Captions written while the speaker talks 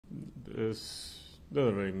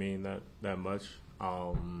doesn't really mean that much.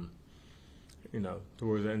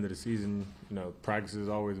 Towards the end of the season, practice is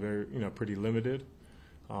always very, pretty limited,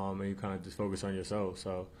 and you kind of just focus on yourself.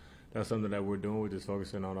 So that's something that we're doing. We're just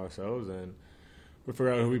focusing on ourselves, and we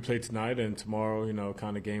figure out who we play tonight and tomorrow.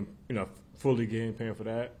 Kind of game, fully game plan for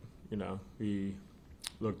that. We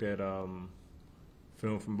looked at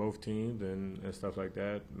film from both teams and stuff like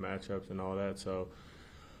that, matchups and all that. So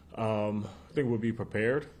I think we'll be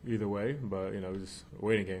prepared either way, but just a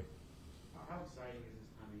waiting game. How exciting is this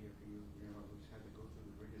time of year for you? We just had to go through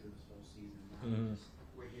the rigors of this whole season. Now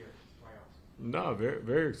we're here, playoffs. No, very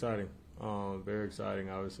very exciting. Very exciting.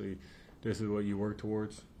 Obviously, this is what you work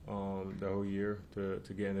towards the whole year to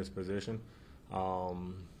get in this position. So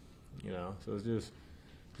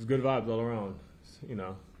it's good vibes all around.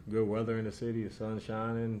 Good weather in the city, the sun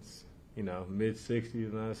shining. Mid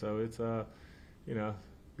 60s now, so it's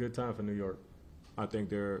good time for New York. I think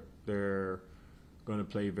they're going to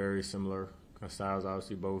play very similar styles.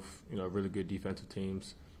 Obviously, both really good defensive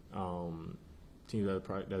teams. Teams that's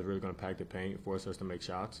really going to pack the paint, force us to make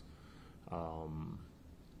shots.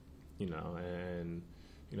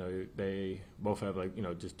 They both have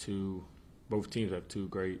both teams have two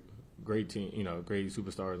great team, great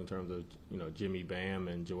superstars in terms of Jimmy, Bam,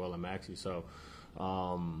 and Joel and Maxey. So,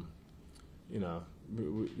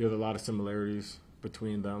 there's a lot of similarities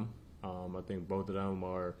between them. I think both of them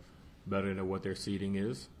are better than what their seeding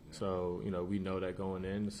is. So, we know that going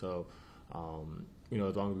in. So,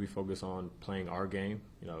 as long as we focus on playing our game,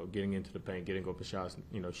 getting into the paint, getting open shots,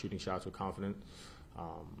 shooting shots with confidence,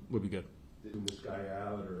 we'll be good. Didn't this guy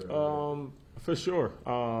out or? For sure.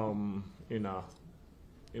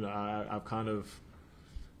 I've kind of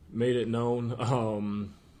made it known,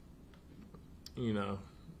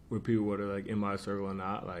 with people whether in my circle or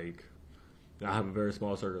not, I have a very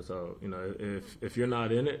small circle. So, if you're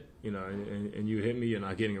not in it, and you hit me, you're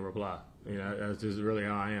not getting a reply. That's just really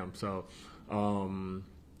how I am. So,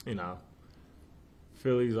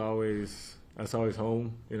 Philly's that's always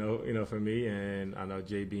home, for me, and I know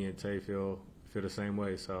JB and Tay feel the same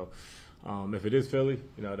way. So, if it is Philly,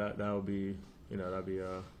 that would be, that'd be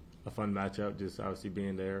a fun matchup. Just obviously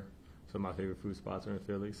being there, some of my favorite food spots are in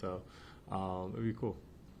Philly, so it'd be cool.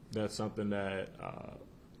 That's something that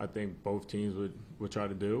I think both teams would try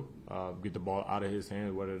to do, get the ball out of his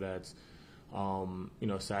hand, whether that's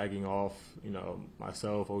sagging off,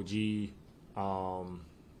 myself, OG,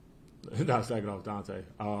 not sagging off Dante,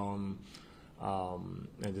 and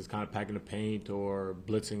just kind of packing the paint or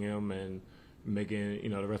blitzing him and making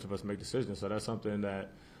the rest of us make decisions. So that's something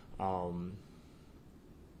that I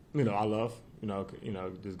love.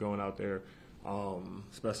 Just going out there,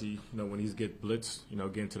 especially when he's get blitzed,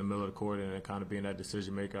 getting to the middle of the court and kind of being that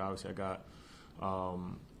decision maker. Obviously, I got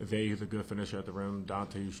Vay, who's a good finisher at the rim.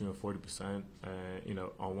 Dante, who's shooting 40%,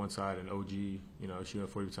 on one side, and OG, shooting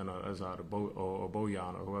 40% on the other side, or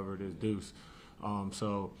Bojan, or whoever it is, Deuce.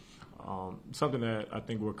 Something that I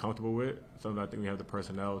think we're comfortable with. Something I think we have the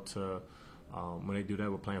personnel to. When they do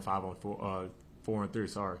that, we're playing 4-on-3.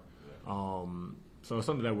 Sorry. So it's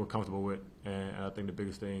something that we're comfortable with, and I think the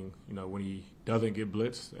biggest thing, when he doesn't get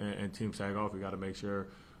blitzed and teams sag off, we got to make sure,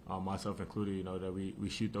 myself included, that we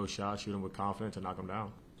shoot those shots, shoot them with confidence, and knock them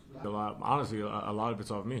down. Honestly, a lot of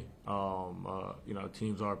it's off me.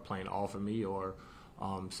 Teams are playing off of me or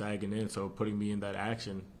sagging in, so putting me in that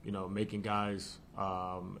action, making guys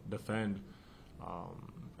defend.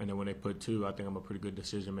 And then when they put two, I think I'm a pretty good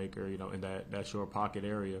decision maker, in that short pocket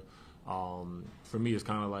area. For me, it's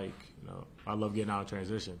kind of like, I love getting out of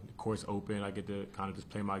transition. The court's open. I get to kind of just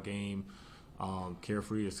play my game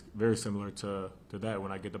carefree. It's very similar to that.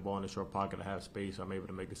 When I get the ball in the short pocket, I have space. I'm able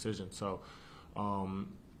to make decisions. So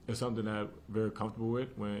it's something that I'm very comfortable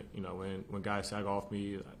with. When guys sag off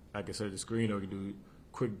me, like I said, the screen, or you do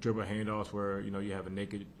quick dribble handoffs where, you have a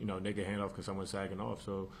naked handoff because someone's sagging off.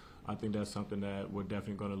 So I think that's something that we're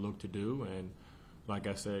definitely going to look to do. And like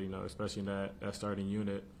I said, especially in that starting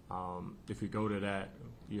unit, if we go to that,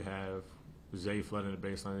 you have Zay flooding the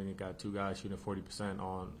baseline, and you got two guys shooting 40%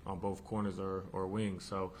 on both corners or wings.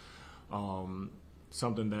 So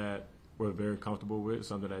something that we're very comfortable with,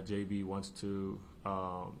 something that JB wants to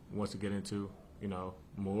get into,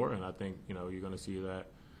 more. And I think, you're going to see that,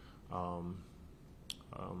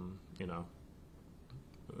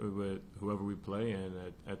 with whoever we play, and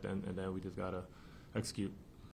at the end, and then we just got to execute.